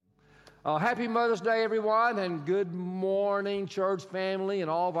Happy Mother's Day, everyone, and good morning, church family, and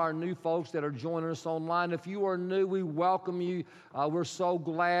all of our new folks that are joining us online. If you are new, we welcome you. We're so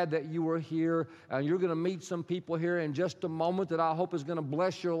glad that you are here. You're going to meet some people here in just a moment that I hope is going to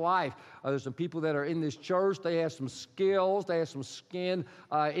bless your life. There's some people that are in this church. They have some skills. They have some skin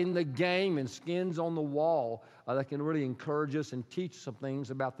in the game and skins on the wall that can really encourage us and teach some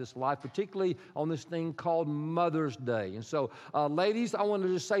things about this life, particularly on this thing called Mother's Day. And so, ladies, I wanted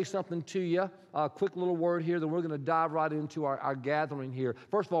to just say something to you. A quick little word here, then we're going to dive right into our gathering here.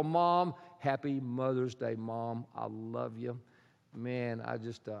 First of all, Mom, happy Mother's Day, Mom. I love you. Man, I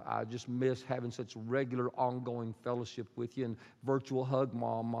just miss having such regular, ongoing fellowship with you and virtual hug,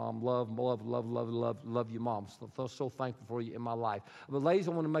 Mom. Love you, Mom. So thankful for you in my life. But ladies,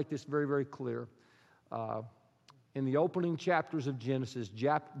 I want to make this very, very clear. In the opening chapters of Genesis,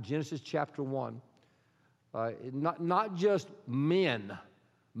 Genesis chapter 1, not just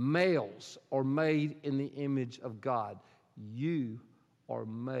males are made in the image of God. You are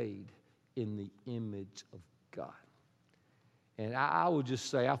made in the image of God. And I would just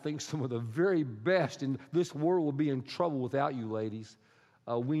say, I think some of the very best in this world will be in trouble without you, ladies.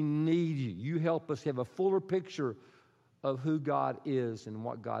 We need you. You help us have a fuller picture of who God is and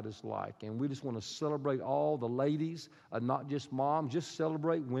what God is like. And we just want to celebrate all the ladies, not just moms, just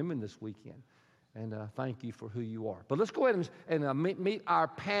celebrate women this weekend. And thank you for who you are. But let's go ahead and meet our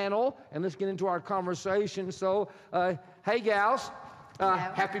panel, and let's get into our conversation. So, hey, gals.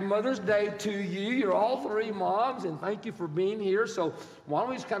 Happy Mother's Day to you. You're all three moms, and thank you for being here. So why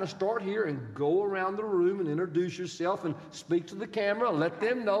don't we just kind of start here and go around the room and introduce yourself and speak to the camera. Let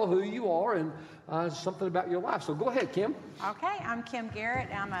them know who you are and something about your life. So go ahead, Kim. Okay, I'm Kim Garrett.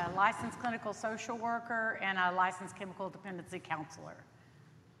 I'm a licensed clinical social worker and a licensed chemical dependency counselor.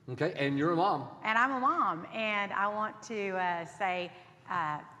 Okay, and you're a mom. And I'm a mom, and I want to say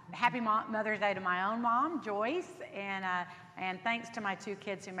happy Mother's Day to my own mom, Joyce, and thanks to my two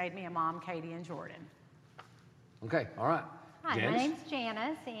kids who made me a mom, Katie and Jordan. Okay, all right. Hi, Janice? my name's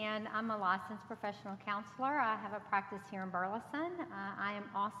Janice, and I'm a licensed professional counselor. I have a practice here in Burleson. I am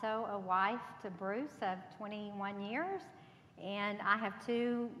also a wife to Bruce of 21 years, and I have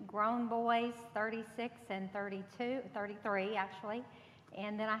two grown boys, 36 and 33 actually,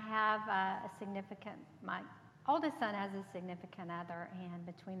 and then I have my oldest son has a significant other, and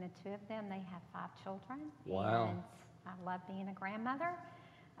between the two of them, they have 5 children. Wow. And I love being a grandmother.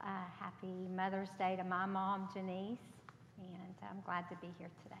 Happy Mother's Day to my mom, Janice, and I'm glad to be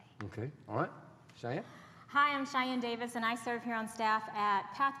here today. Okay, all right. Cheyenne? Hi, I'm Cheyenne Davis, and I serve here on staff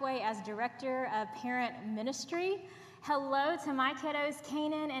at Pathway as Director of Parent Ministry. Hello to my kiddos,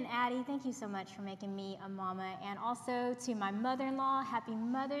 Kanan and Addie. Thank you so much for making me a mama. And also to my mother-in-law, happy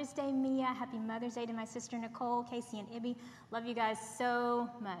Mother's Day, Mia. Happy Mother's Day to my sister, Nicole, Casey, and Ibby. Love you guys so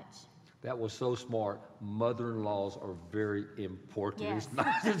much. That was so smart. Mother-in-laws are very important. Yes. It's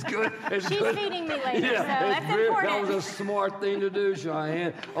nice. It's good. It's She's good. feeding me later, Yeah, so that's important. That was a smart thing to do,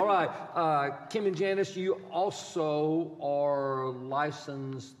 Cheyenne. All right, Kim and Janice, you also are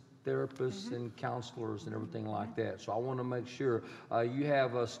licensed therapists and counselors and everything like that. So I want to make sure you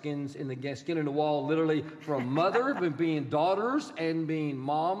have skin in the wall, literally from mother, being daughters and being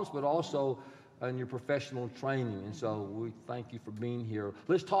moms, but also in your professional training. And so we thank you for being here.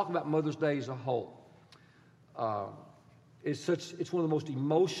 Let's talk about Mother's Day as a whole. It's one of the most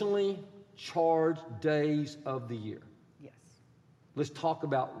emotionally charged days of the year. Yes. Let's talk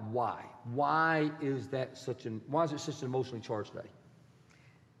about why. Why is it such an emotionally charged day?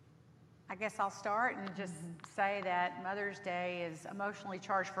 I guess I'll start and just say that Mother's Day is emotionally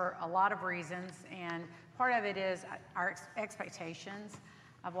charged for a lot of reasons, and part of it is our expectations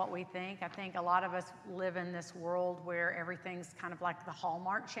of what we think. I think a lot of us live in this world where everything's kind of like the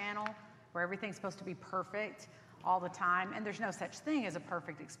Hallmark Channel, where everything's supposed to be perfect all the time, and there's no such thing as a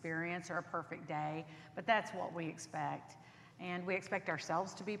perfect experience or a perfect day, but that's what we expect. And we expect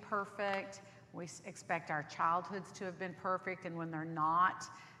ourselves to be perfect. We expect our childhoods to have been perfect, and when they're not,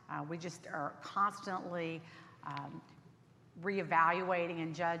 we just are constantly reevaluating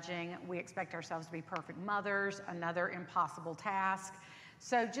and judging. We expect ourselves to be perfect mothers, another impossible task.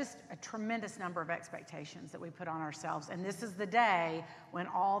 So just a tremendous number of expectations that we put on ourselves. And this is the day when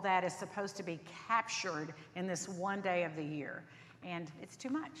all that is supposed to be captured in this one day of the year. And it's too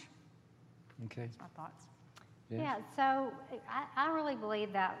much. Okay. That's my thoughts. Yeah, so I really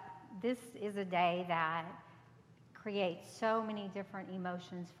believe that this is a day that creates so many different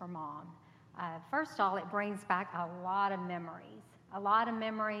emotions for mom. First of all, it brings back a lot of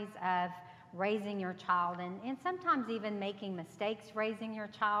memories of raising your child, and sometimes even making mistakes raising your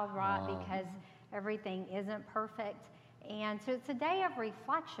child, right? Because everything isn't perfect. And so it's a day of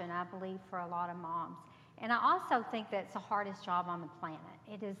reflection, I believe, for a lot of moms. And I also think that it's the hardest job on the planet.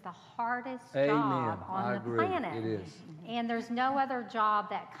 It is the hardest job on I the agree. planet. It is. And there's no other job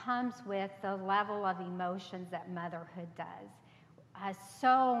that comes with the level of emotions that motherhood does.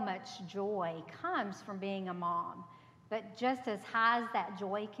 So much joy comes from being a mom. But just as high as that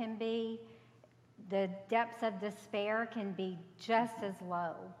joy can be, the depths of despair can be just as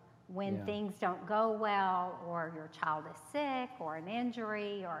low when things don't go well, or your child is sick, or an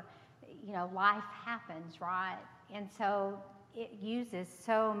injury, or life happens, right? And so it uses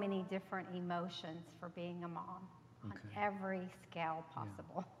so many different emotions for being a mom on every scale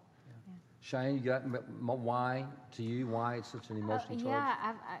possible. Cheyenne, you got why it's such an emotional charge?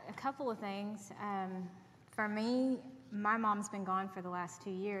 Yeah, a couple of things. For me, my mom's been gone for the last 2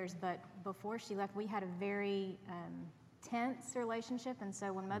 years, but before she left, we had a very tense relationship, and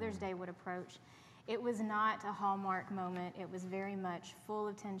so when Mother's Day would approach, it was not a Hallmark moment. It was very much full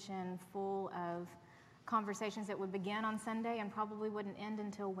of tension, full of conversations that would begin on Sunday and probably wouldn't end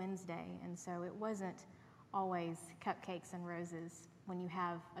until Wednesday. And so it wasn't always cupcakes and roses when you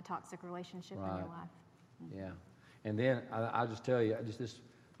have a toxic relationship in your life. Yeah. And then I just tell you,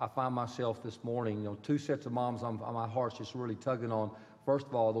 I find myself this morning, two sets of moms on my heart's just really tugging on. First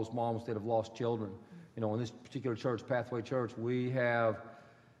of all, those moms that have lost children. In this particular church, Pathway Church, we have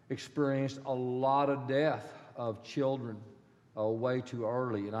experienced a lot of death of children way too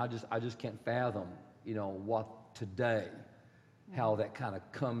early, and I just can't fathom, what today, how that kind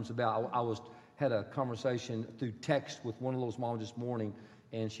of comes about. I had a conversation through text with one of those moms this morning,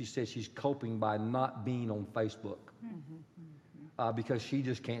 and she said she's coping by not being on Facebook. Because she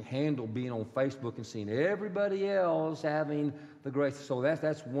just can't handle being on Facebook and seeing everybody else having the great. So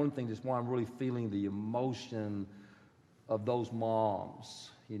that's one thing. That's why I'm really feeling the emotion of those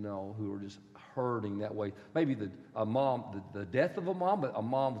moms, who are just hurting that way. Maybe the death of a mom, but a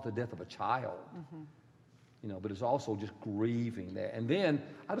mom with the death of a child. But it's also just grieving that. And then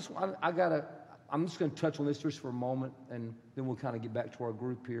I'm just going to touch on this just for a moment, and then we'll kind of get back to our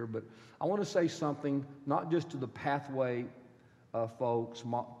group here. But I want to say something, not just to the Pathway folks,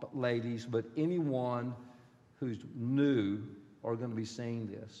 ladies, but anyone who's new are going to be seeing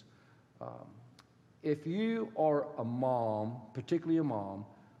this. If you are a mom, particularly a mom,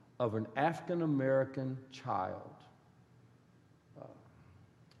 of an African-American child,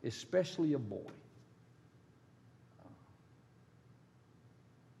 especially a boy,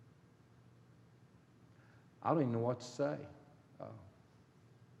 I don't even know what to say.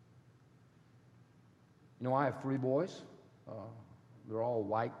 I have 3 boys. They're all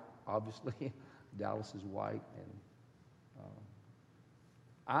white, obviously. Dallas is white, and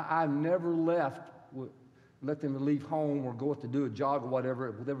I never let them leave home or go out to do a jog or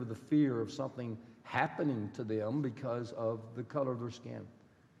whatever the fear of something happening to them because of the color of their skin.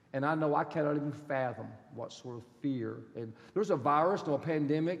 And I know I cannot even fathom what sort of fear. And there's a virus, a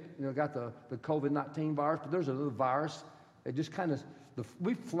pandemic, got the COVID-19 virus, but there's another virus that just kind of,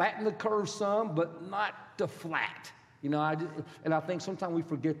 we flatten the curve some, but not to flat. And I think sometimes we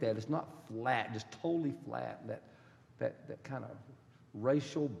forget that. It's not flat, just totally flat. That kind of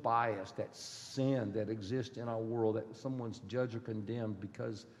racial bias, that sin that exists in our world, that someone's judged or condemned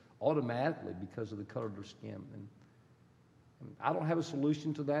automatically because of the color of their skin. And I don't have a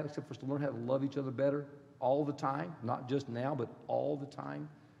solution to that except for us to learn how to love each other better all the time, not just now, but all the time.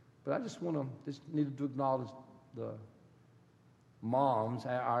 But I just needed to acknowledge the moms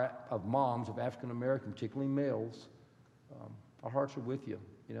of African American, particularly males. Our hearts are with you,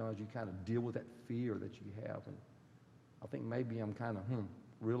 as you kind of deal with that fear that you have. And I think maybe I'm kind of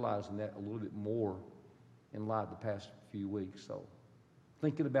realizing that a little bit more in light of the past few weeks. So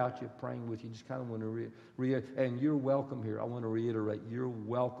thinking about you, praying with you, just kind of want to and you're welcome here. I want to reiterate, you're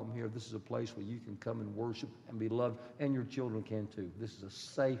welcome here. This is a place where you can come and worship and be loved, and your children can too. This is a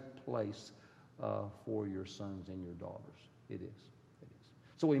safe place for your sons and your daughters. It is.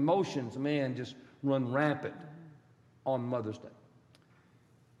 So emotions, man, just run rampant on Mother's Day.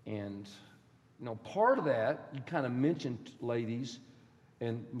 And, part of that, you kind of mentioned, ladies,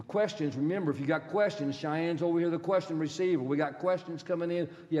 and questions. Remember, if you got questions, Cheyenne's over here, the question receiver. We got questions coming in.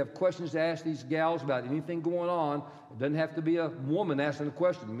 You have questions to ask these gals about anything going on. It doesn't have to be a woman asking a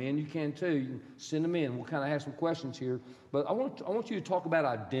question. Men, you can too. You can send them in. We'll kind of have some questions here. But I want you to talk about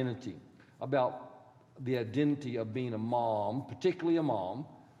identity, about the identity of being a mom, particularly a mom.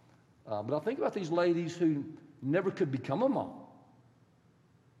 But I think about these ladies who never could become a mom.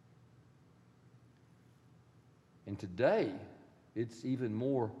 And today, it's even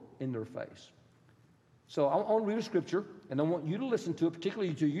more in their face. So I want to read a scripture, and I want you to listen to it,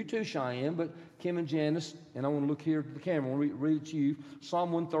 particularly to you too, Cheyenne, but Kim and Janice, and I want to look here at the camera. I want to read it to you,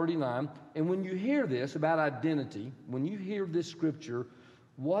 Psalm 139. And when you hear this about identity, when you hear this scripture,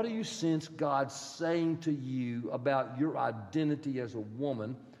 what do you sense God saying to you about your identity as a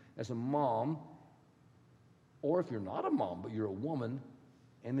woman, as a mom, or if you're not a mom, but you're a woman,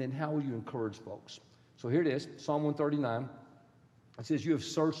 and then how will you encourage folks? So here it is, Psalm 139. It says, "You have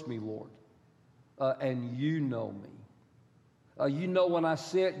searched me, Lord, and you know me. You know when I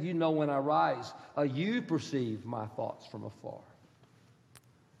sit, you know when I rise. You perceive my thoughts from afar.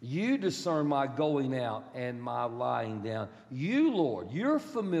 You discern my going out and my lying down. You, Lord, you're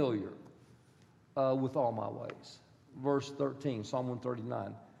familiar with all my ways." Verse 13, Psalm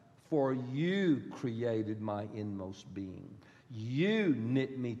 139. "For you created my inmost being. You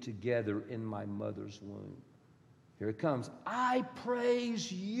knit me together in my mother's womb." Here it comes. "I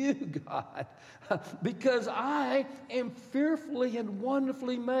praise you, God, because I am fearfully and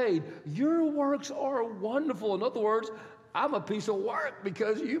wonderfully made. Your works are wonderful." In other words, I'm a piece of work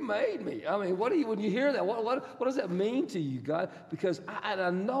because you made me. I mean, when you hear that, what does that mean to you, God? Because I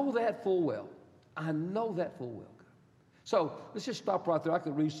know that full well. I know that full well, God. So let's just stop right there. I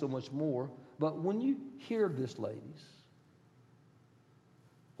could read so much more. But when you hear this, ladies,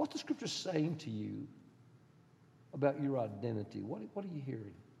 what's the scripture saying to you about your identity? What are you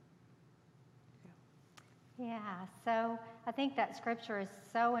hearing? Yeah, so I think that scripture is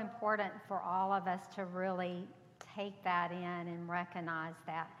so important for all of us to really take that in and recognize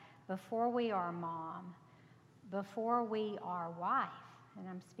that before we are mom, before we are wife, and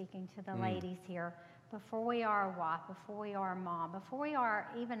I'm speaking to the ladies here, before we are a wife, before we are a mom, before we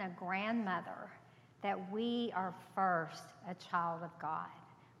are even a grandmother, that we are first a child of God.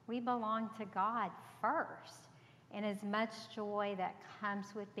 We belong to God first. And as much joy that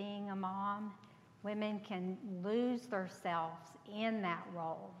comes with being a mom, women can lose themselves in that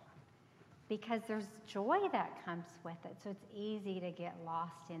role because there's joy that comes with it. So it's easy to get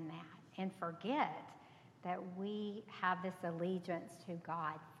lost in that and forget that we have this allegiance to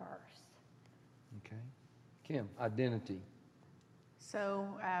God first. Okay. Kim, identity.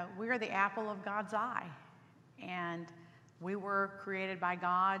 So we are the apple of God's eye, and we were created by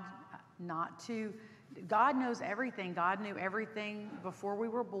God not to. God knows everything. God knew everything before we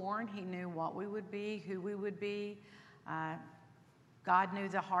were born. He knew what we would be, who we would be. God knew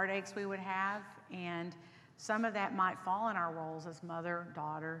the heartaches we would have, and some of that might fall in our roles as mother,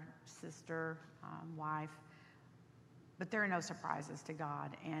 daughter, sister, wife. But there are no surprises to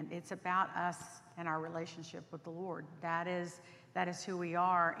God, and it's about us and our relationship with the Lord. That is who we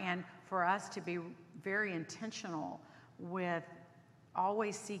are, and for us to be very intentional with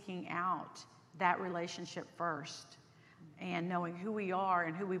always seeking out that relationship first and knowing who we are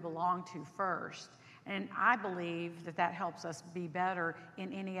and who we belong to first. And I believe that helps us be better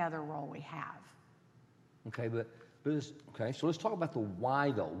in any other role we have. Okay, so let's talk about the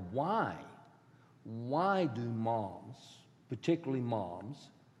why, though. Why do moms, particularly moms,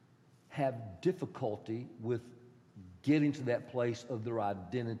 have difficulty with getting to that place of their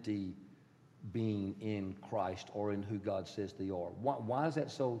identity being in Christ or in who God says they are? Why is that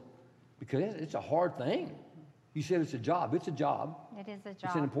so? Because it's a hard thing. You said it's a job. It's a job. It is a job.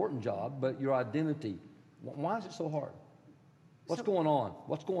 It's an important job, but your identity, why is it so hard? What's going on?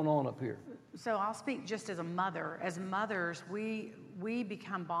 What's going on up here? So I'll speak just as a mother. As mothers, we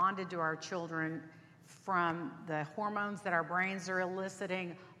become bonded to our children from the hormones that our brains are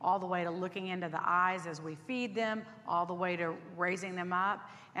eliciting, all the way to looking into the eyes as we feed them, all the way to raising them up.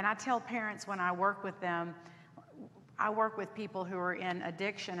 And I tell parents when I work with them, I work with people who are in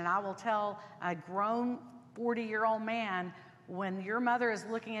addiction, and I will tell a grown 40-year-old man, when your mother is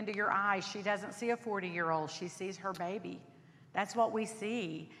looking into your eyes, she doesn't see a 40-year-old, she sees her baby. That's what we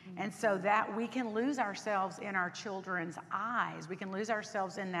see. And so that we can lose ourselves in our children's eyes. We can lose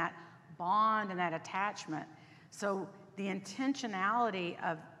ourselves in that bond and that attachment. So the intentionality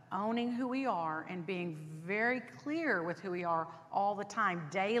of owning who we are and being very clear with who we are all the time,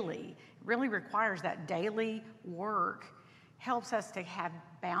 daily, really requires that daily work, helps us to have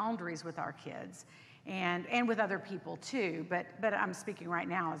boundaries with our kids and with other people too. But I'm speaking right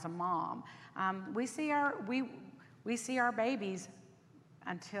now as a mom. We see our babies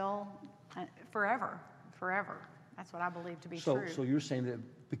until forever. That's what I believe to be true. So you're saying that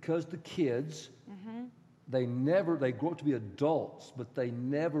because the kids, they grow up to be adults, but they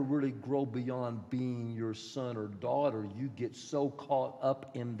never really grow beyond being your son or daughter. You get so caught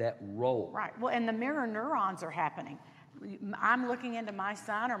up in that role. Right. Well, and the mirror neurons are happening. I'm looking into my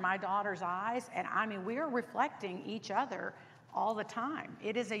son or my daughter's eyes, and we are reflecting each other all the time.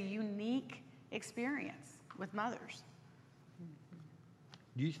 It is a unique experience with mothers.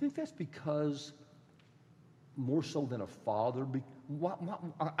 Do you think that's because more so than a father?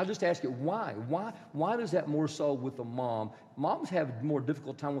 I just ask you, why? Why does that more so with a mom? Moms have a more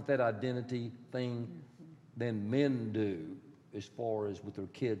difficult time with that identity thing than men do as far as with their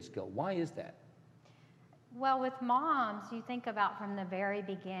kids go. Why is that? Well, with moms, you think about from the very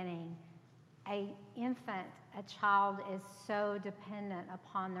beginning, a child is so dependent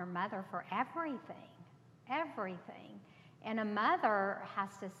upon their mother for everything. And a mother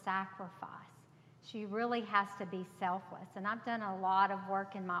has to sacrifice. She really has to be selfless. And I've done a lot of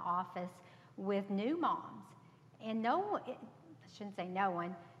work in my office with new moms. And I shouldn't say no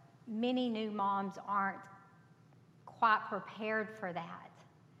one, many new moms aren't quite prepared for that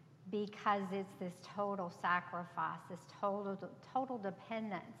because it's this total sacrifice, this total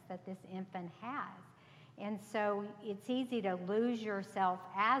dependence that this infant has. And so it's easy to lose yourself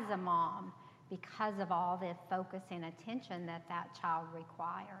as a mom because of all the focus and attention that child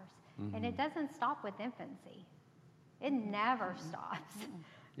requires. Mm-hmm. And it doesn't stop with infancy. It never stops.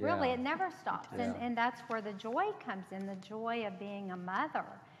 Yeah. Really, it never stops. Yeah. And that's where the joy comes in, the joy of being a mother.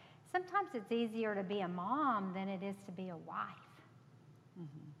 Sometimes it's easier to be a mom than it is to be a wife.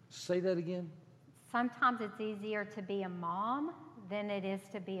 Mm-hmm. Say that again. Sometimes it's easier to be a mom than it is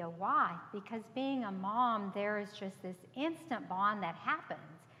to be a wife, because being a mom, there is just this instant bond that happens.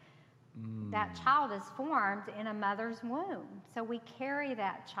 That child is formed in a mother's womb. So we carry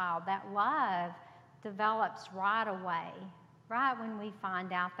that child. That love develops right away, right when we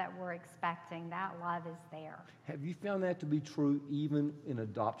find out that we're expecting. That love is there. Have you found that to be true even in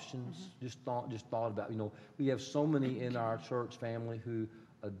adoptions? Mm-hmm. Just thought about, we have so many in our church family who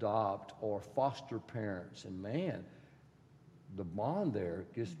adopt or foster parents, and man, the bond there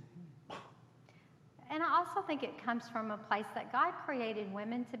just... And I also think it comes from a place that God created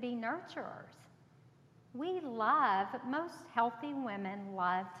women to be nurturers. Most healthy women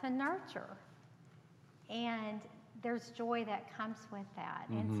love to nurture. And there's joy that comes with that.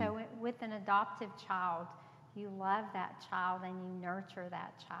 Mm-hmm. And so with an adoptive child, you love that child and you nurture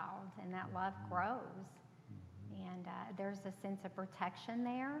that child, and that love grows. Mm-hmm. And there's a sense of protection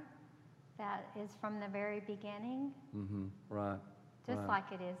there that is from the very beginning. Mm-hmm. Right. Just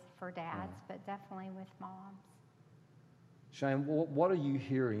like it is for dads, but definitely with moms. Shane, what are you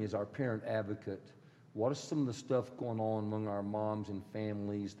hearing as our parent advocate? What is some of the stuff going on among our moms and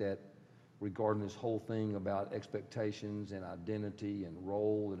families that regarding this whole thing about expectations and identity and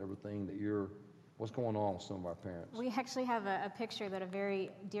role and everything what's going on with some of our parents? We actually have a picture that a very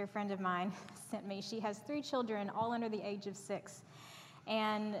dear friend of mine sent me. She has 3 children, all under the age of 6.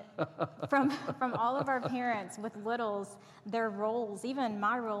 And from all of our parents with littles, their roles, even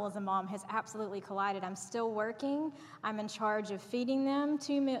my role as a mom, has absolutely collided. I'm still working. I'm in charge of feeding them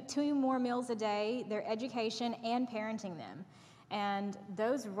 2 more meals a day, their education, and parenting them. And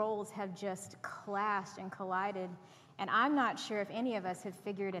those roles have just clashed and collided. And I'm not sure if any of us have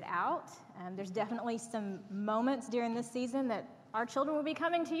figured it out. There's definitely some moments during this season that our children will be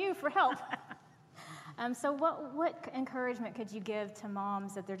coming to you for help. So what encouragement could you give to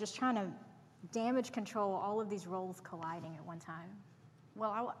moms that they're just trying to damage control all of these roles colliding at one time?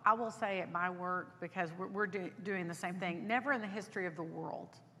 Well, I will say at my work, because we're doing the same thing, never in the history of the world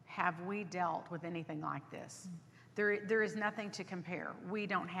have we dealt with anything like this. There is nothing to compare. We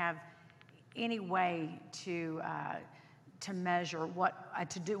don't have any way to measure what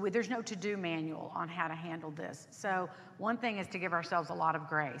to do. There's no to-do manual on how to handle this. So one thing is to give ourselves a lot of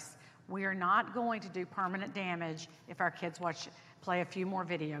grace. We are not going to do permanent damage if our kids play a few more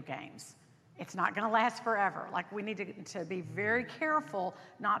video games. It's not going to last forever. Like, we need to be very careful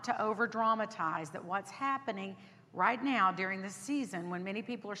not to over-dramatize that what's happening right now during this season, when many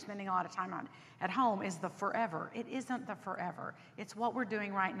people are spending a lot of time at home, is the forever. It isn't the forever. It's what we're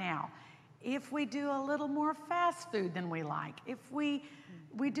doing right now. If we do a little more fast food than we like, if we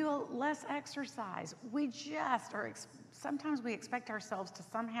do less exercise, we just are... Sometimes we expect ourselves to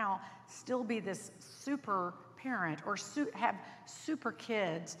somehow still be this super parent or have super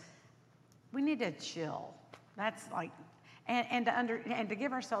kids. We need to chill. That's like, and to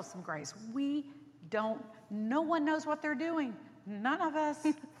give ourselves some grace. No one knows what they're doing. None of us,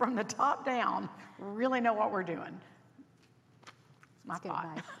 from the top down, really know what we're doing. It's my thought.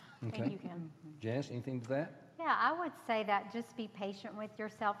 Okay. Thank you, Kim. Janice, anything to that? Yeah, I would say that just be patient with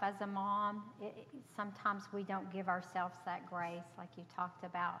yourself as a mom. Sometimes we don't give ourselves that grace like you talked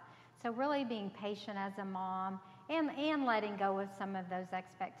about. So really being patient as a mom and letting go of some of those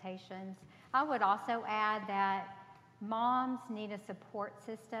expectations. I would also add that moms need a support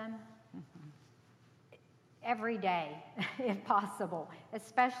system. every day, if possible,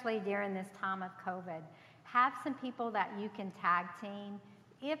 especially during this time of COVID. Have some people that you can tag team.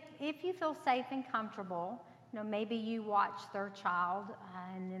 If you feel safe and comfortable, maybe you watch their child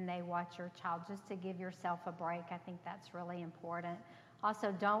and then they watch your child just to give yourself a break. I think that's really important.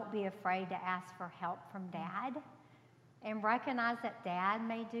 Also, don't be afraid to ask for help from dad, and recognize that dad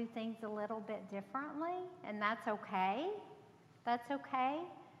may do things a little bit differently, and that's okay. That's okay.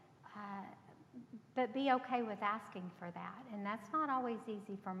 But be okay with asking for that. And that's not always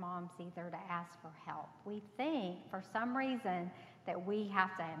easy for moms either, to ask for help. We think, for some reason, that we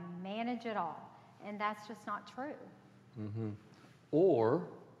have to manage it all, and that's just not true. Mm-hmm. Or,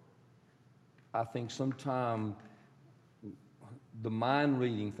 I think sometimes the mind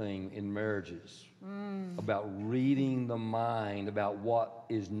reading thing in marriages, about reading the mind, about what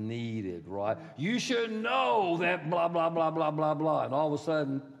is needed, right? You should know that blah, blah, blah, blah, blah, blah. And all of a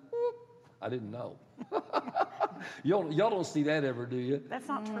sudden, whoop, I didn't know. Y'all don't see that ever, do you? That's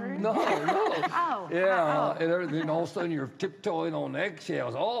not true? No. Oh. Yeah, and everything, all of a sudden you're tiptoeing on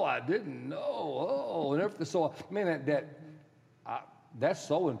eggshells. Oh, I didn't know. Oh, and everything. So, man, that's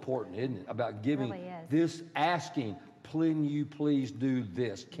so important, isn't it? About giving Really is. this, asking, can you please do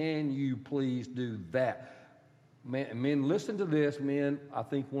this? Can you please do that? Men, listen to this, men. I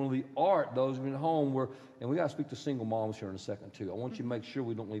think one of the those of you at home, and we got to speak to single moms here in a second too. I want you to make sure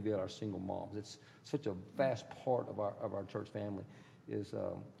we don't leave out our single moms. It's such a vast part of our church family. Is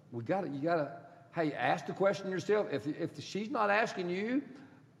you got to, hey, ask the question yourself. If she's not asking you,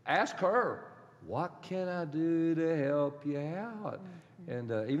 ask her. What can I do to help you out? And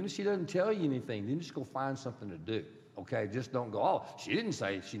even if she doesn't tell you anything, then just go find something to do. Okay, just don't go, oh, she didn't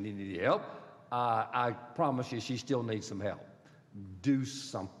say she needed help. I promise you she still needs some help. Do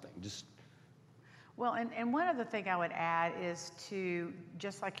something. Well, and one other thing I would add is to,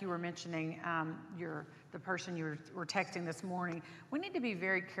 just like you were mentioning, the person you were texting this morning, we need to be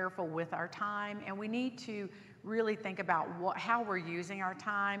very careful with our time, and we need to really think about how we're using our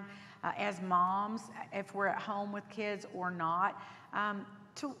time as moms, if we're at home with kids or not,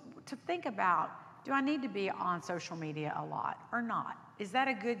 to think about, do I need to be on social media a lot or not? Is that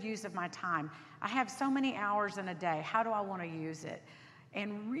a good use of my time? I have so many hours in a day. How do I want to use it?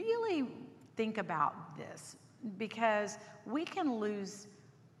 And really think about this, because we can lose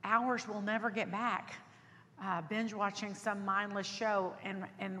hours we'll never get back binge watching some mindless show,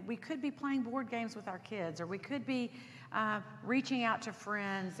 and we could be playing board games with our kids, or we could be reaching out to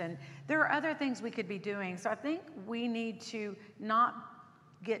friends, and there are other things we could be doing. So I think we need to not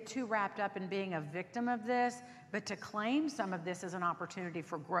get too wrapped up in being a victim of this, but to claim some of this as an opportunity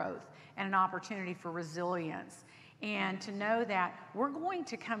for growth and an opportunity for resilience, and to know that we're going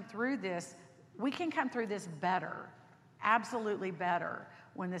to come through this. We can come through this better, absolutely better,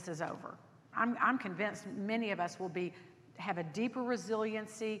 when this is over. I'm convinced many of us will have a deeper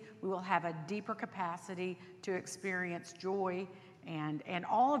resiliency. We will have a deeper capacity to experience joy and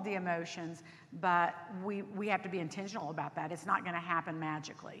all of the emotions, but we have to be intentional about that. It's not going to happen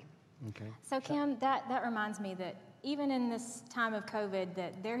magically. Okay. So Kim, that reminds me that even in this time of COVID,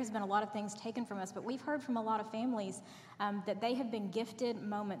 that there has been a lot of things taken from us, but we've heard from a lot of families that they have been gifted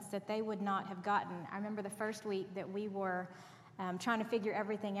moments that they would not have gotten. I remember the first week that we were trying to figure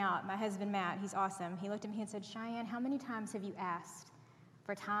everything out. My husband, Matt, he's awesome. He looked at me and said, Cheyenne, how many times have you asked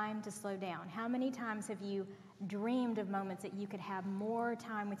for time to slow down? How many times have you dreamed of moments that you could have more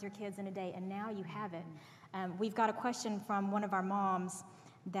time with your kids in a day, and now you have it? We've got a question from one of our moms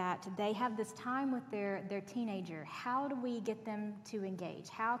that they have this time with their teenager. How do we get them to engage?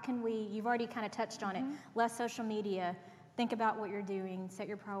 How can we, you've already kind of touched on it, less social media, think about what you're doing, set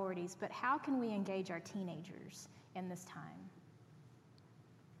your priorities, but how can we engage our teenagers in this time?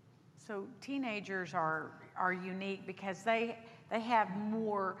 So teenagers are unique because they have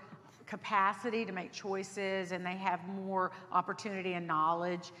more capacity to make choices, and they have more opportunity and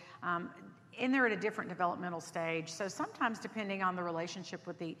knowledge. And they're at a different developmental stage. So sometimes, depending on the relationship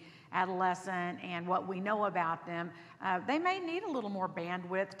with the adolescent and what we know about them, they may need a little more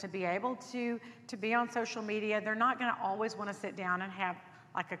bandwidth to be able to be on social media. They're not going to always want to sit down and have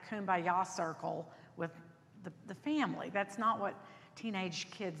like a kumbaya circle with the family. That's not what teenage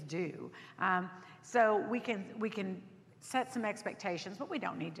kids do. So we can set some expectations, but we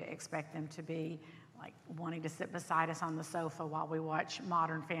don't need to expect them to be like wanting to sit beside us on the sofa while we watch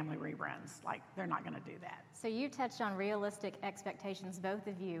Modern Family reruns. Like, they're not going to do that. So you touched on realistic expectations, both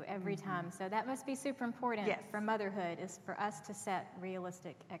of you, every time. So that must be super important for motherhood, is for us to set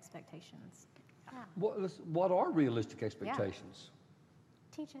realistic expectations. Yeah. What are realistic expectations?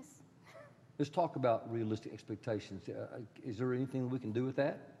 Teach us. Let's talk about realistic expectations. Is there anything we can do with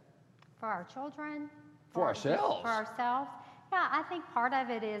that? For our children, For ourselves. For ourselves. Yeah, I think part of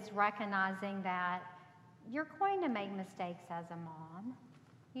it is recognizing that you're going to make mistakes as a mom.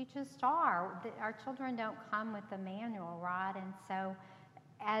 You just are. Our children don't come with a manual, right? And so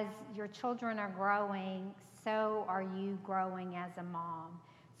as your children are growing, so are you growing as a mom.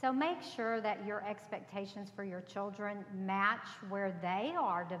 So make sure that your expectations for your children match where they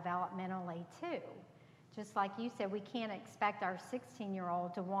are developmentally too. Just like you said, we can't expect our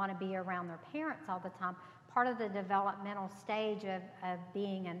 16-year-old to want to be around their parents all the time. Part of the developmental stage of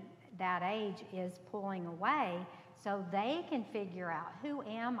being in that age is pulling away so they can figure out, who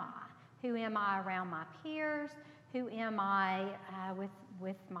am I? Who am I around my peers? Who am I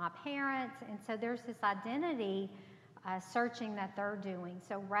with my parents? And so there's this identity searching that they're doing.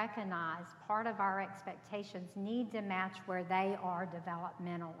 So recognize part of our expectations need to match where they are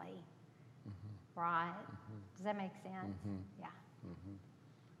developmentally. Right? Does that make sense? Yeah.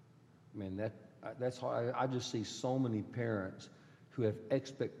 Man, that's hard. I just see so many parents who have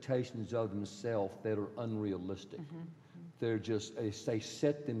expectations of themselves that are unrealistic. They're just, they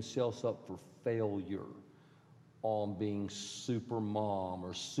set themselves up for failure on being super mom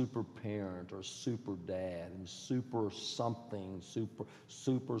or super parent or super dad and super something, super.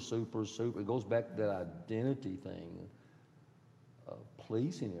 It goes back to that identity thing of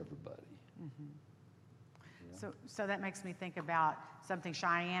pleasing everybody. So that makes me think about something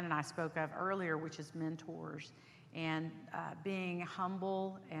Cheyenne and I spoke of earlier, which is mentors and being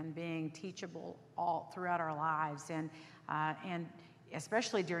humble and being teachable all throughout our lives. And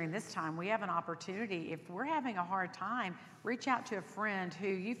especially during this time, we have an opportunity. If we're having a hard time, reach out to a friend who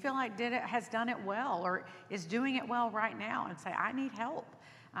you feel like has done it well or is doing it well right now and say, I need help.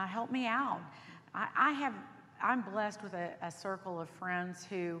 Help me out. I'm blessed with a circle of friends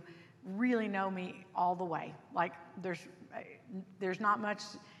who really know me all the way. Like there's not much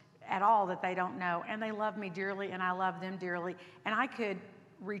at all that they don't know, and they love me dearly and I love them dearly, and I could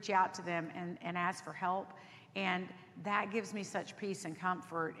reach out to them and ask for help, and that gives me such peace and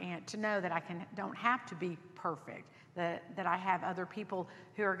comfort, and to know that I don't have to be perfect, that I have other people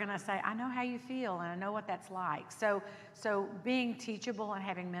who are going to say, I know how you feel and I know what that's like. So being teachable and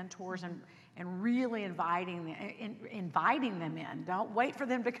having mentors and really inviting them in. Don't wait for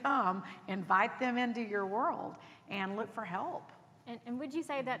them to come. Invite them into your world and look for help. And would you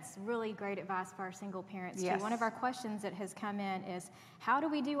say that's really great advice for our single parents Yes. too? One of our questions that has come in is, how do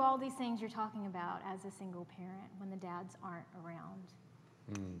we do all these things you're talking about as a single parent when the dads aren't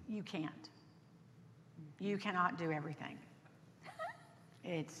around? You can't. You cannot do everything.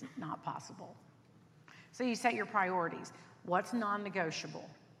 It's not possible. So you set your priorities. What's non-negotiable?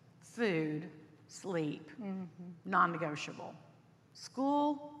 Food, sleep, non-negotiable.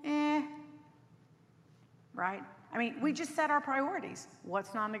 School, right? I mean, we just set our priorities.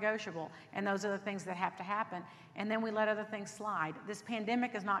 What's non-negotiable? And those are the things that have to happen. And then we let other things slide. This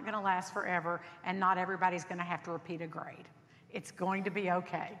pandemic is not going to last forever, and not everybody's going to have to repeat a grade. It's going to be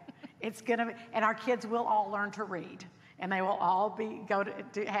okay. It's going to be, and our kids will all learn to read, and they will all go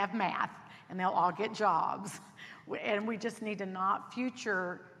to have math, and they'll all get jobs. And we just need to not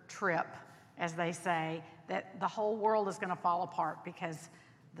future trip, as they say, that the whole world is going to fall apart because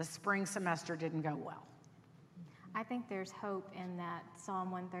the spring semester didn't go well. I think there's hope in that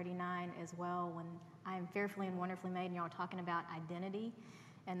Psalm 139 as well, when I am fearfully and wonderfully made, and y'all are talking about identity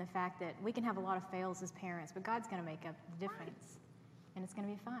and the fact that we can have a lot of fails as parents, but God's going to make up the difference, and it's going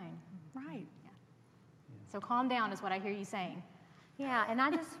to be fine. Right. Yeah. So calm down is what I hear you saying. Yeah, and I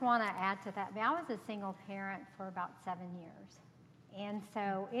just want to add to that. I was a single parent for about 7 years. And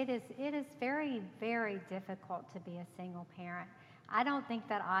so it is very, very difficult to be a single parent. I don't think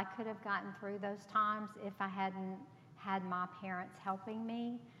that I could have gotten through those times if I hadn't had my parents helping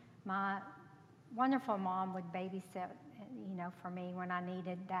me. My wonderful mom would babysit, for me when I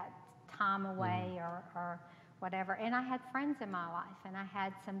needed that time away or whatever. And I had friends in my life, and I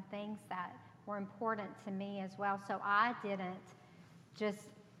had some things that were important to me as well. So I didn't just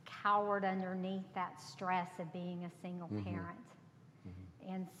cowered underneath that stress of being a single parent.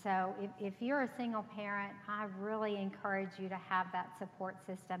 And so if you're a single parent, I really encourage you to have that support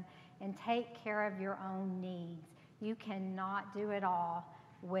system and take care of your own needs. You cannot do it all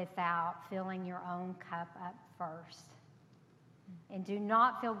without filling your own cup up first. And do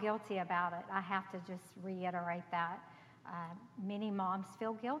not feel guilty about it. I have to just reiterate that. Many moms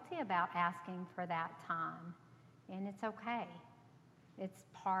feel guilty about asking for that time, and it's okay. It's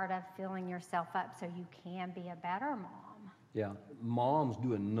part of filling yourself up so you can be a better mom. Yeah, moms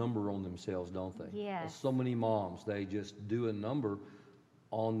do a number on themselves, don't they? Yes. So many moms, they just do a number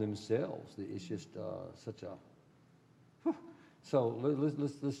on themselves. It's just such a. Whew. So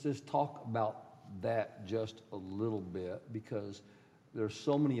let's just talk about that just a little bit, because there's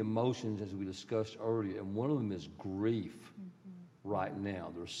so many emotions, as we discussed earlier, and one of them is grief right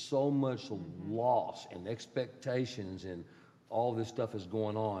now. There's so much loss and expectations, and all this stuff is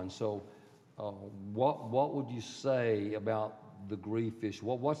going on. So what would you say about the grief issue?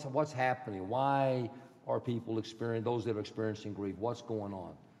 What's happening? Why are people experiencing, those that are experiencing grief? What's going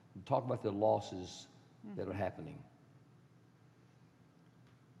on? Talk about the losses that are happening.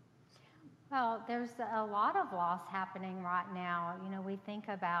 Well, there's a lot of loss happening right now. You know, we think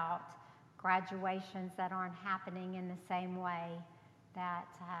about graduations that aren't happening in the same way that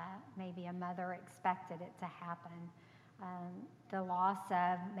maybe a mother expected it to happen. The loss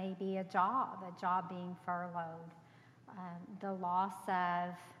of maybe a job being furloughed. The loss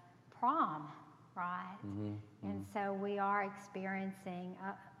of prom, right? And so we are experiencing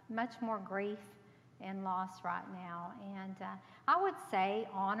much more grief and loss right now. And I would say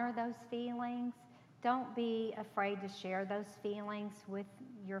honor those feelings. Don't be afraid to share those feelings with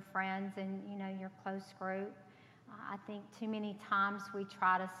your friends and, you know, your close group. I think too many times we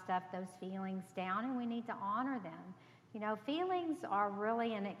try to stuff those feelings down, and we need to honor them. You know, feelings are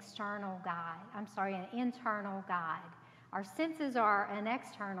really an internal guide. Our senses are an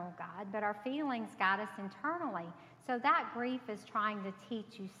external guide, but our feelings guide us internally. So that grief is trying to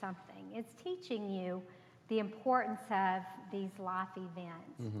teach you something. It's teaching you the importance of these life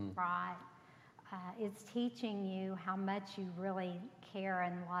events, right? It's teaching you how much you really care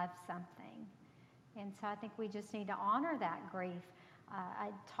and love something. And so I think we just need to honor that grief. I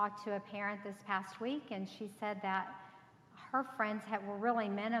talked to a parent this past week, and she said that her friends were really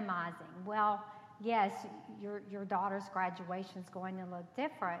minimizing. Well, yes, your daughter's graduation is going to look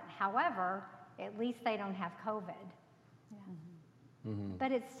different. However, at least they don't have COVID.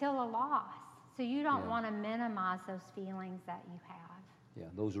 But it's still a loss. So you don't want to minimize those feelings that you have. Yeah,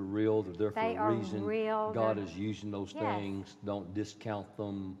 those are real. They're there for a reason. Real. God is using those things. Don't discount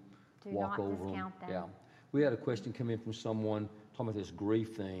them. Walk over them. Yeah. We had a question come in from someone talking about this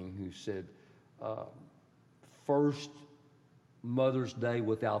grief thing, who said, first Mother's Day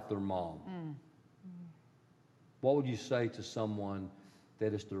without their mom. What would you say to someone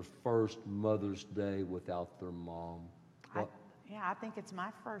that is their first Mother's Day without their mom? I think it's my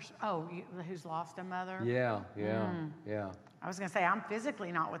first. Who's lost a mother? Yeah. I was going to say, I'm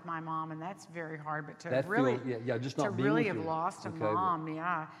physically not with my mom, and that's very hard. But Just not being with have you. lost a mom,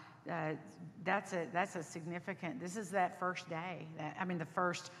 that's a significant. This is that first day. The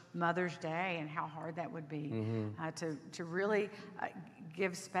first Mother's Day, and how hard that would be to really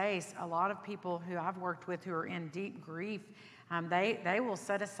give space. A lot of people who I've worked with who are in deep grief, they will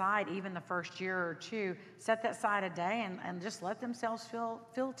set aside even the first year or two, set that aside a day and just let themselves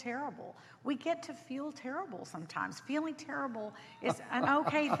feel terrible. We get to feel terrible sometimes. Feeling terrible is an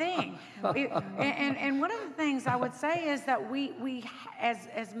okay thing. And one of the things I would say is that we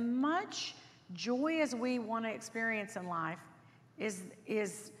as much joy as we want to experience in life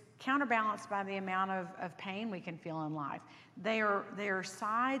is counterbalanced by the amount of pain we can feel in life. They are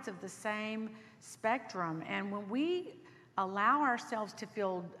sides of the same spectrum, and when we allow ourselves to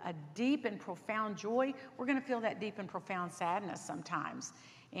feel a deep and profound joy, we're going to feel that deep and profound sadness sometimes.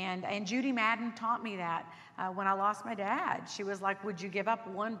 And Judy Madden taught me that when I lost my dad. She was like, would you give up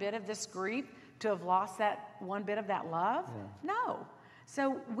one bit of this grief to have lost that one bit of that love? Yeah. No.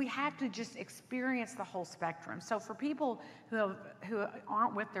 So we have to just experience the whole spectrum. So for people who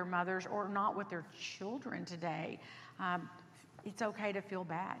aren't with their mothers or not with their children today, it's okay to feel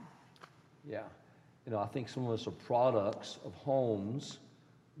bad. Yeah. I think some of us are products of homes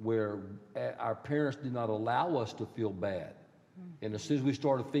where our parents did not allow us to feel bad. And as soon as we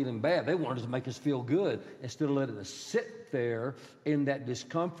started feeling bad, they wanted to make us feel good instead of letting us sit there in that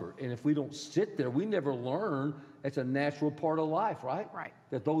discomfort. And if we don't sit there, we never learn. It's a natural part of life, right? Right.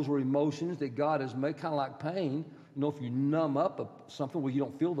 That those are emotions that God has made, kind of like pain. If you numb up something where you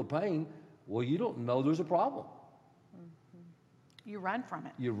don't feel the pain, well, you don't know there's a problem. You run from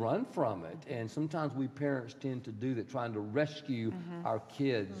it. You run from it. And sometimes we parents tend to do that, trying to rescue our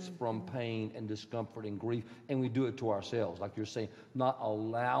kids from pain and discomfort and grief. And we do it to ourselves, like you're saying, not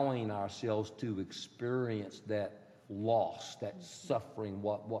allowing ourselves to experience that loss, that suffering,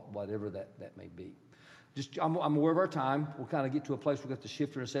 whatever that may be. I'm aware of our time. We'll kind of get to a place we'll have to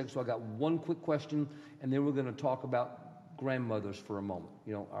shift in a second. So I got one quick question, and then we're going to talk about grandmothers for a moment,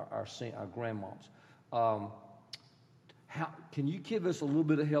 our grandmoms. Can you give us a little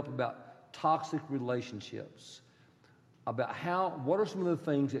bit of help about toxic relationships? What are some of the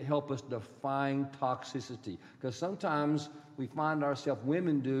things that help us define toxicity? Because sometimes we find ourselves,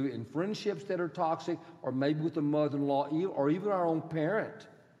 women do, in friendships that are toxic, or maybe with a mother-in-law, or even our own parent.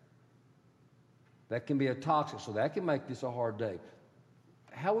 That can be a toxic, so that can make this a hard day.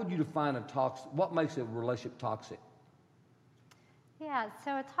 How would you define a toxic? What makes a relationship toxic? Yeah,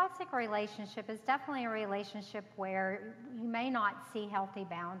 so a toxic relationship is definitely a relationship where you may not see healthy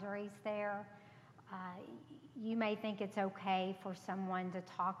boundaries there. You may think it's okay for someone to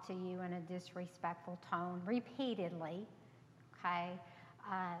talk to you in a disrespectful tone repeatedly, okay?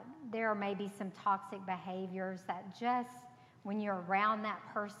 There may be some toxic behaviors that just, when you're around that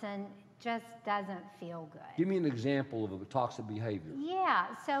person, just doesn't feel good. Give me an example of a toxic behavior. Yeah,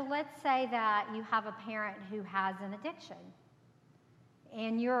 so let's say that you have a parent who has an addiction,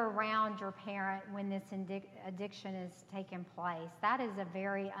 and you're around your parent when this addiction is taking place. That is a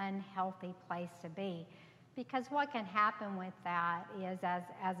very unhealthy place to be, because what can happen with that is,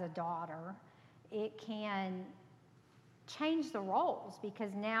 as a daughter, it can change the roles,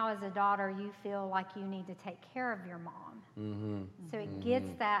 because now as a daughter you feel like you need to take care of your mom. So it gets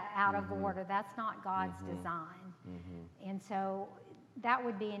that out of order. That's not God's design. And so that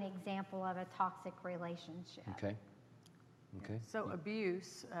would be an example of a toxic relationship. Okay. So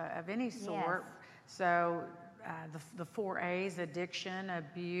abuse of any sort. So the 4 A's: addiction,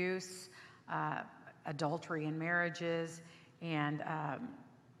 abuse, adultery in marriages, and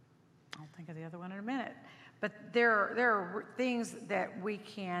I'll think of the other one in a minute. But there are things that we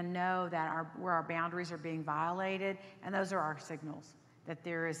can know that where our boundaries are being violated, and those are our signals that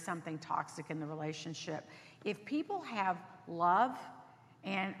there is something toxic in the relationship. If people have love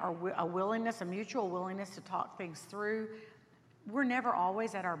and a mutual willingness to talk things through, we're never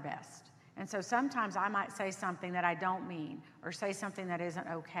always at our best. And so sometimes I might say something that I don't mean, or say something that isn't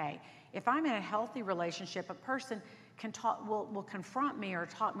okay. If I'm in a healthy relationship, a person will confront me or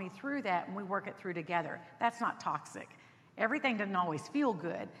talk me through that, and we work it through together. That's not toxic. Everything doesn't always feel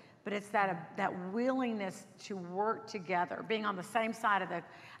good, but it's that willingness to work together, being on the same side of the.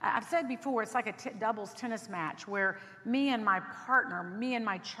 I've said before, it's like a doubles tennis match where me and my partner, me and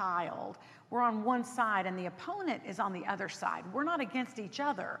my child, we're on one side and the opponent is on the other side. We're not against each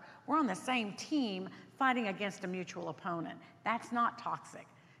other. We're on the same team fighting against a mutual opponent. That's not toxic.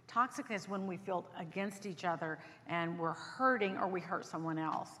 Toxic is when we feel against each other and we're hurting, or we hurt someone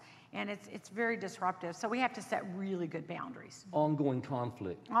else. And it's very disruptive. So we have to set really good boundaries. Ongoing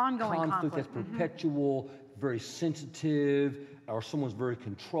conflict. Conflict that's perpetual, very sensitive, or someone's very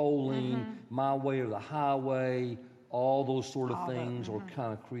controlling, my way or the highway, all those sort of things are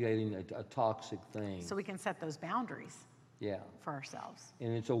kind of creating a toxic thing. So we can set those boundaries for ourselves.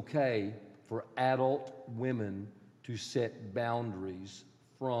 And it's okay for adult women to set boundaries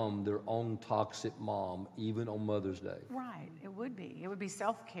from their own toxic mom, even on Mother's Day. Right, it would be. It would be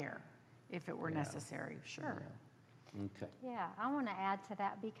self-care if it were necessary, sure. Okay. Yeah, I want to add to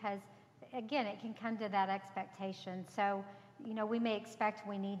that, because, again, it can come to that expectation. So, we may expect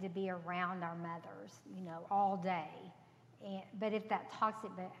we need to be around our mothers, all day. But if that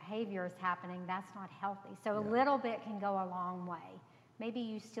toxic behavior is happening, that's not healthy. So a little bit can go a long way. Maybe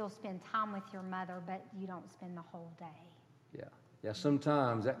you still spend time with your mother, but you don't spend the whole day. Yeah,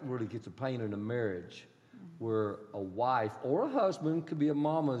 sometimes that really gets a pain in a marriage where a wife or a husband, could be a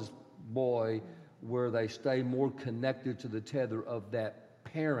mama's boy, where they stay more connected to the tether of that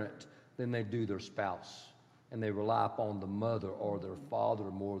parent than they do their spouse. And they rely upon the mother or their father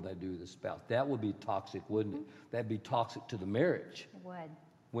more than they do the spouse. That would be toxic, wouldn't it? That'd be toxic to the marriage. It would.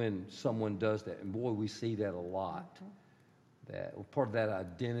 When someone does that. And boy, we see that a lot. That part of that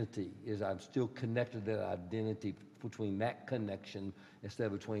identity is I'm still connected to that identity, between that connection instead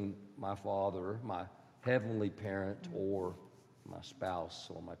of between my father, my heavenly parent, or my spouse,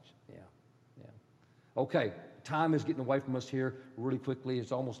 or my, Okay, time is getting away from us here really quickly.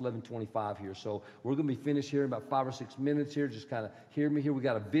 It's almost 11:25 here, so we're going to be finished here in about 5 or 6 minutes here. Just kind of hear me here. We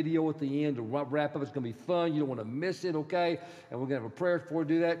got a video at the end to wrap up. It's going to be fun. You don't want to miss it, okay? And we're going to have a prayer before we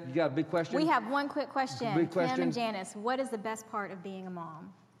do that. You got a big question? We have one quick question. Big question. Kim and Janice, what is the best part of being a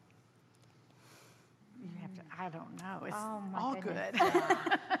mom? You have to, I don't know. It's Oh, my all goodness.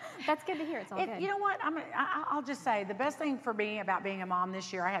 good. That's good to hear. It's all good. You know what? I'll just say the best thing for me about being a mom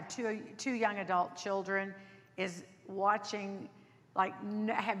this year, I have two young adult children, is watching,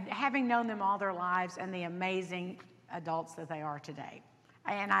 having known them all their lives and the amazing adults that they are today.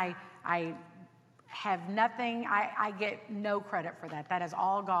 And I have nothing, I get no credit for that. That is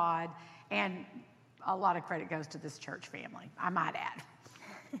all God, and a lot of credit goes to this church family, I might add,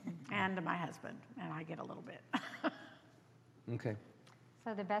 and to my husband, and I get a little bit. Okay.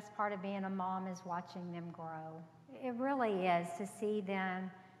 So the best part of being a mom is watching them grow. It really is, to see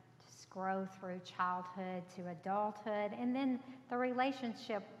them just grow through childhood to adulthood. And then the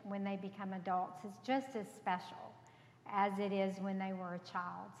relationship when they become adults is just as special as it is when they were a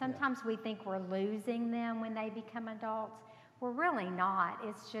child. Sometimes we think we're losing them when they become adults. We're really not.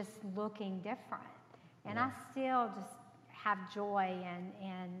 It's just looking different. And I still just have joy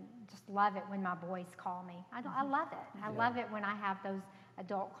and just love it when my boys call me. I love it. I love it when I have those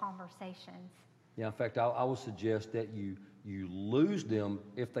adult conversations. Yeah, in fact, I would suggest that you lose them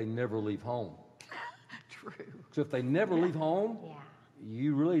if they never leave home. True. So if they never leave home, Yeah.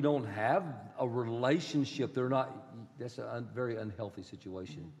 you really don't have a relationship. That's a very unhealthy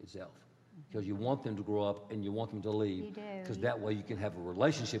situation itself. Because you want them to grow up and you want them to leave. You do. Because that way you can have a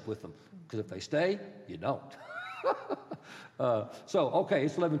relationship with them. Because if they stay, you don't. Okay,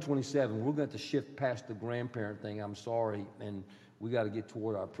 it's 11:27. We're going to shift past the grandparent thing. I'm sorry. And we got to get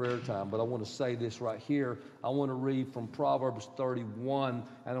toward our prayer time. But I want to say this right here. I want to read from Proverbs 31.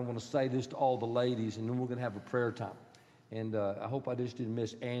 And I want to say this to all the ladies. And then we're going to have a prayer time. And I hope I just didn't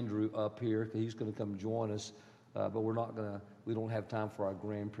miss Andrew up here. Because he's going to come join us. But we don't have time for our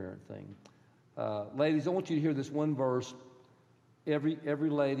grandparent thing. Ladies, I want you to hear this one verse. Every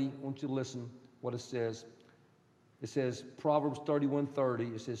lady, I want you to listen what it says. It says, Proverbs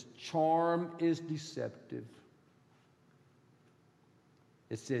 31:30, it says, charm is deceptive.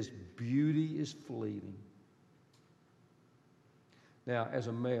 It says, beauty is fleeting. Now, as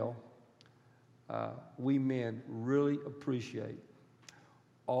a male, we men really appreciate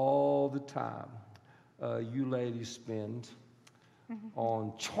all the time you ladies spend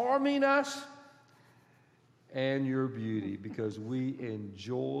on charming us and your beauty, because we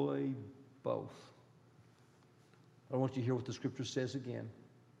enjoy both. I want you to hear what the scripture says again.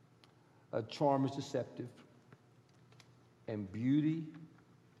 Charm is deceptive, and beauty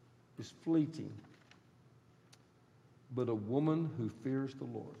is fleeting. But a woman who fears the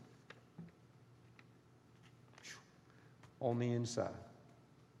Lord, on the inside,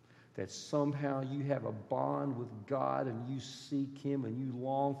 that somehow you have a bond with God and you seek Him and you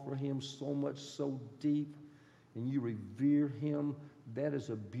long for Him so much, so deep, and you revere Him, that is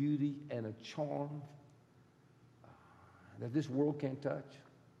a beauty and a charm that this world can't touch,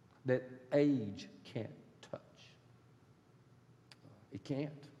 that age can't touch. It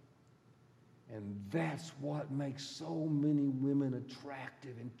can't. And that's what makes so many women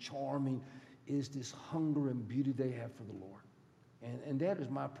attractive and charming, is this hunger and beauty they have for the Lord. And that is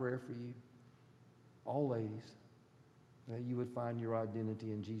my prayer for you, all ladies, that you would find your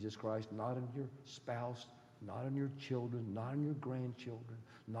identity in Jesus Christ, not in your spouse, not in your children, not in your grandchildren,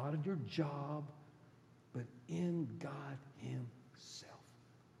 not in your job, but in God Himself.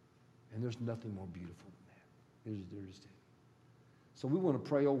 And there's nothing more beautiful than that. There is. So we want to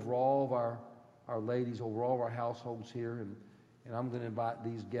pray over all of our ladies, over all of our households here, and I'm going to invite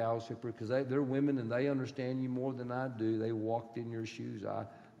these gals here because they're women and they understand you more than I do. They walked in your shoes. I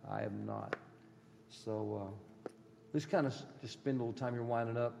have not. So let's kind of just spend a little time here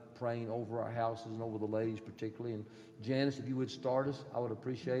winding up, praying over our houses and over the ladies particularly. And Janice, if you would start us, I would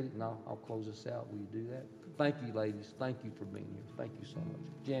appreciate it, and I'll close us out. Will you do that? Thank you, ladies. Thank you for being here. Thank you so much.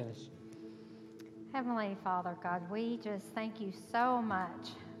 Janice. Heavenly Father, God, we just thank you so much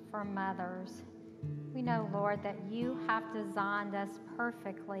for mothers. We know, Lord, that you have designed us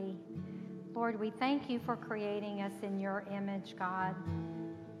perfectly. Lord, we thank you for creating us in your image, God.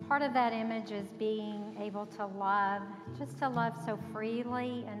 Part of that image is being able to love, just to love so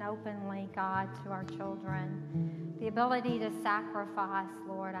freely and openly, God, to our children. The ability to sacrifice,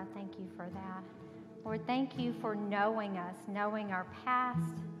 Lord, I thank you for that. Lord, thank you for knowing us, knowing our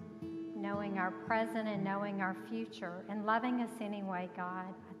past, knowing our present, and knowing our future, and loving us anyway, God.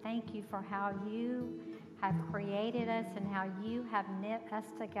 I thank you for how you have created us and how you have knit us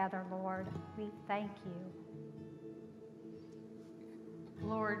together, Lord. We thank you.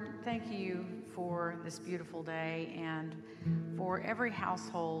 Lord, thank you for this beautiful day and for every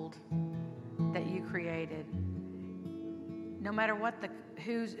household that you created. No matter what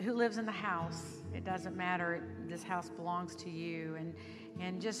who lives in the house, it doesn't matter. This house belongs to you.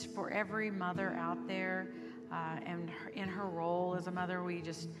 And just for every mother out there and in her role as a mother, we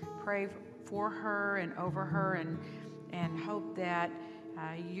just pray for her and over her and hope that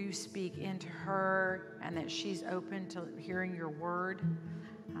you speak into her and that she's open to hearing your word.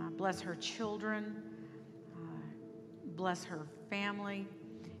 Bless her children, bless her family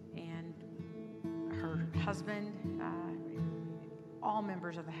and her husband, all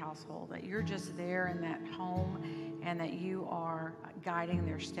members of the household, that you're just there in that home and that you are guiding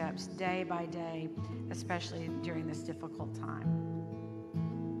their steps day by day, especially during this difficult time.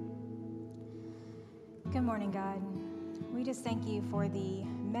 Good morning, God. We just thank you for the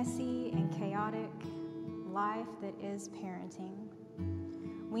messy and chaotic life that is parenting.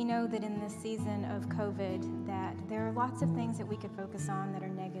 We know that in this season of COVID that there are lots of things that we could focus on that are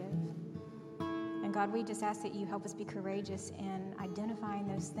negative. And God, we just ask that you help us be courageous in identifying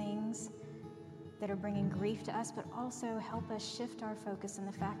those things that are bringing grief to us, but also help us shift our focus in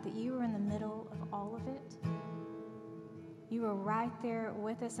the fact that you are in the middle of all of it. You are right there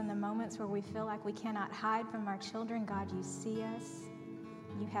with us in the moments where we feel like we cannot hide from our children. God, you see us.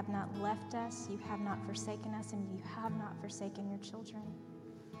 You have not left us. You have not forsaken us, and you have not forsaken your children.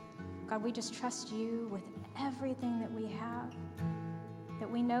 God, we just trust you with everything that we have, that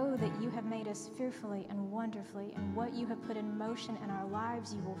we know that you have made us fearfully and wonderfully, and what you have put in motion in our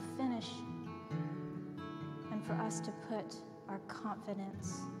lives, you will finish. And for us to put our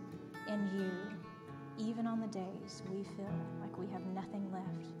confidence in you, even on the days we feel like we have nothing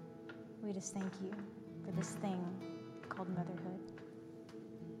left. We just thank you for this thing called motherhood.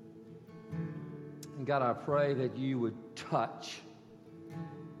 And God, I pray that you would touch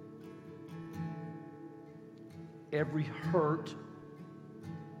every hurt,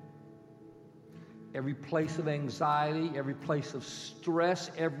 every place of anxiety, every place of stress,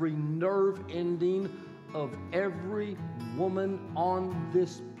 every nerve ending of every woman on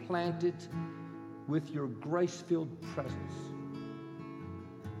this planet with your grace-filled presence.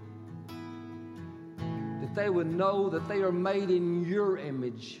 That they would know that they are made in your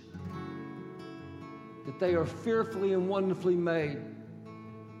image, that they are fearfully and wonderfully made,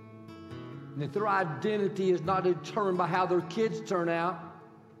 and that their identity is not determined by how their kids turn out,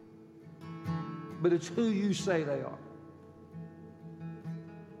 but it's who you say they are.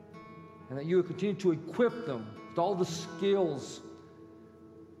 And that you would continue to equip them with all the skills.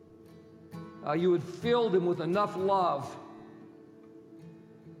 You would fill them with enough love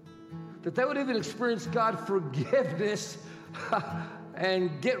that they would even experience, God, forgiveness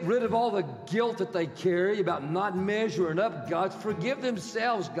and get rid of all the guilt that they carry about not measuring up. God, forgive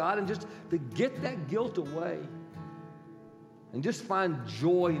themselves, God, and just to get that guilt away and just find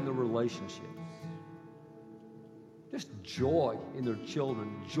joy in the relationships. Just joy in their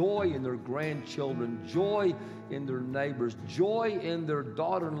children, joy in their grandchildren, joy in their neighbors, joy in their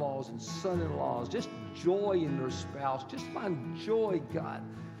daughter-in-laws and son-in-laws, just joy in their spouse. Just find joy, God,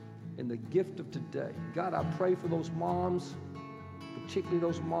 in the gift of today. God, I pray for those moms, particularly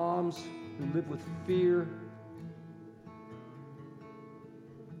those moms who live with fear.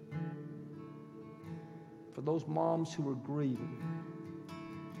 For those moms who are grieving.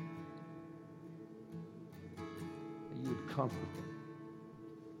 You would comfort them,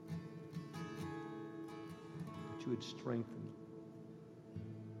 that you would strengthen them.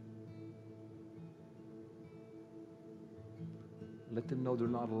 Let them know they're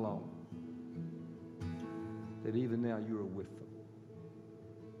not alone, that even now you are with them.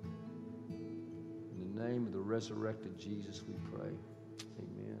 In the name of the resurrected Jesus we pray.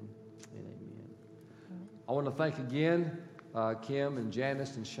 Amen and amen. I want to thank again Kim and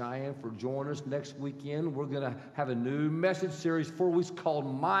Janice and Cheyenne for joining us. Next weekend, we're going to have a new message series, 4 weeks, called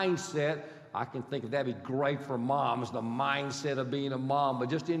Mindset. I can think of that'd be great for moms, the mindset of being a mom. But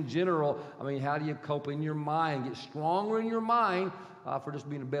just in general, I mean, how do you cope in your mind, get stronger in your mind for just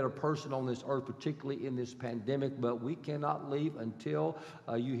being a better person on this earth, particularly in this pandemic? But we cannot leave until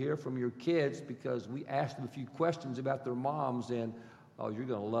you hear from your kids, because we asked them a few questions about their moms, and you're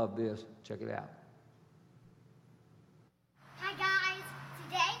going to love this. Check it out. Hi guys,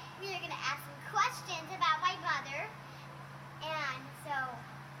 today we are going to ask some questions about my mother. And so,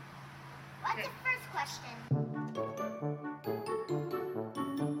 what's the first question?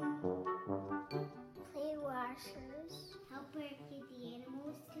 Play washers. Help her get the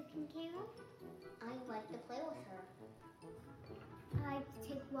animals taken care of. I like to play with her. I like to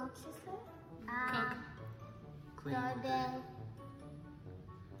take walks with her. Doorbell.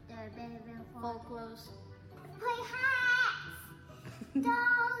 Fold clothes. Play hats!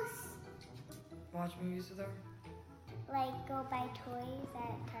 Dolls! Watch movies with her? Like go buy toys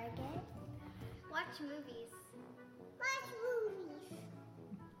at Target. Watch movies. Watch movies.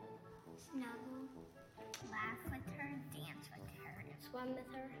 Snuggle. Laugh with her. Dance with her. Swim with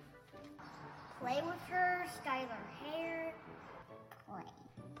her. Play with her. Style her hair. Play.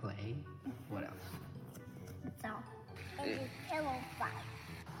 Play? What else? That's all. And do pillow fight.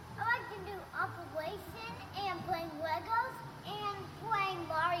 I like to do Operation and playing Legos and playing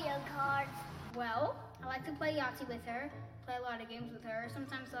Mario Kart. Well, I like to play Yahtzee with her, play a lot of games with her.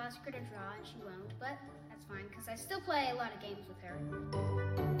 Sometimes I'll ask her to draw and she won't, but that's fine because I still play a lot of games with her.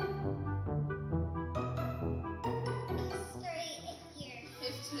 38 years.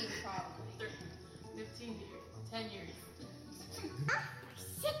 15 probably. 15 years. 10 years.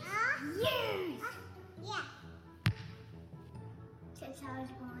 6 years. Yeah. Since since I was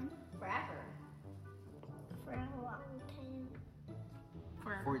born. Forever. For a long time.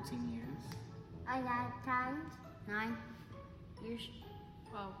 For 14 years. I got times. 9 years.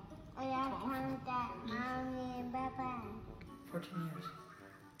 Well, I got times that Mommy and Papa. 14 years.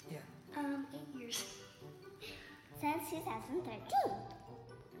 Yeah. 8 years. Since 2013.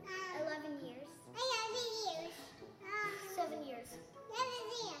 11 years. 11 years. 7 years. 7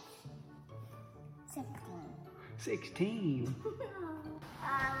 years. 16. 16.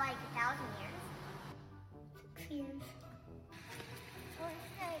 Like 1,000 years. 6 years. 4,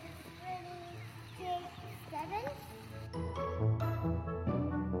 6, 7.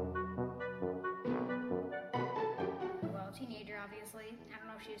 Well, teenager, obviously. I don't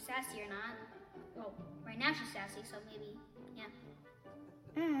know if she was sassy or not. Well, right now she's sassy, so maybe, yeah.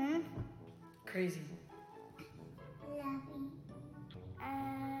 Crazy. Lovely.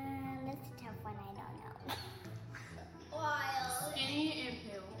 That's a tough one. I don't know. Wild. skinny and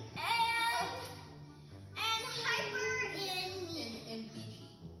pale. And hyper in me. And beefy.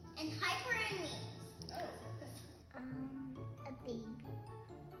 And hyper in me. A big.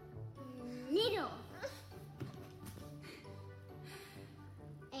 Little.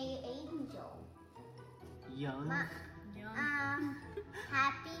 A angel. Young.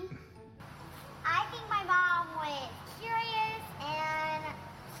 Happy. I think my mom was curious and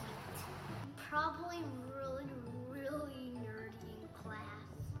sweet. Probably really, really nerdy in class.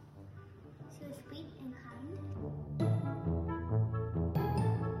 So sweet and kind.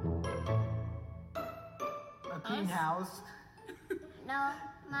 A peen house. No,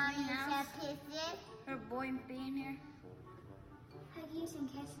 Mommy Greenhouse? said kisses. Her boy being here. Huggies and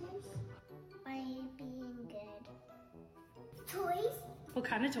kisses. By being good. Toys. What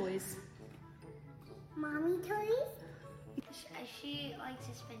kind of toys? Mommy toys. She likes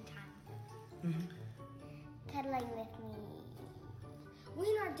to spend time with us. Cuddling with me.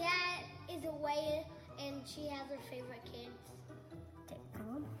 When our dad is away and she has her favorite kids.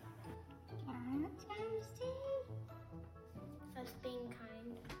 Tickle. Us being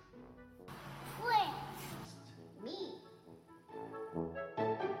kind. Friends. Me.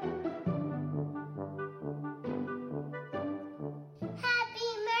 Happy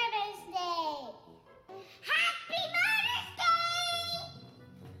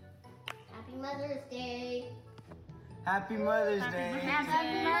Mother's Day! Happy Mother's Day! Happy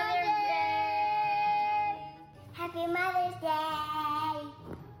Mother's Day! Happy Mother's Day.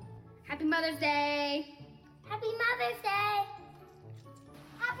 Happy Mother's Day! Happy Mother's Day! Happy Mother's Day!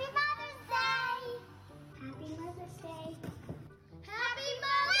 Happy Mother's Day! Happy Mother's Day! Happy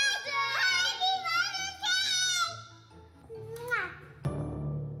Mother's Day! Happy Mother's Day! Mwah.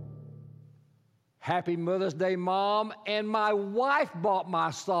 Happy Mother's Day, Mom. And my wife bought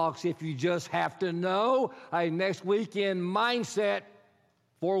my socks, if you just have to know. Hey, next weekend, Mindset,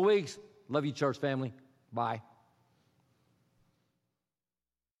 4 weeks. Love you, church family. Bye.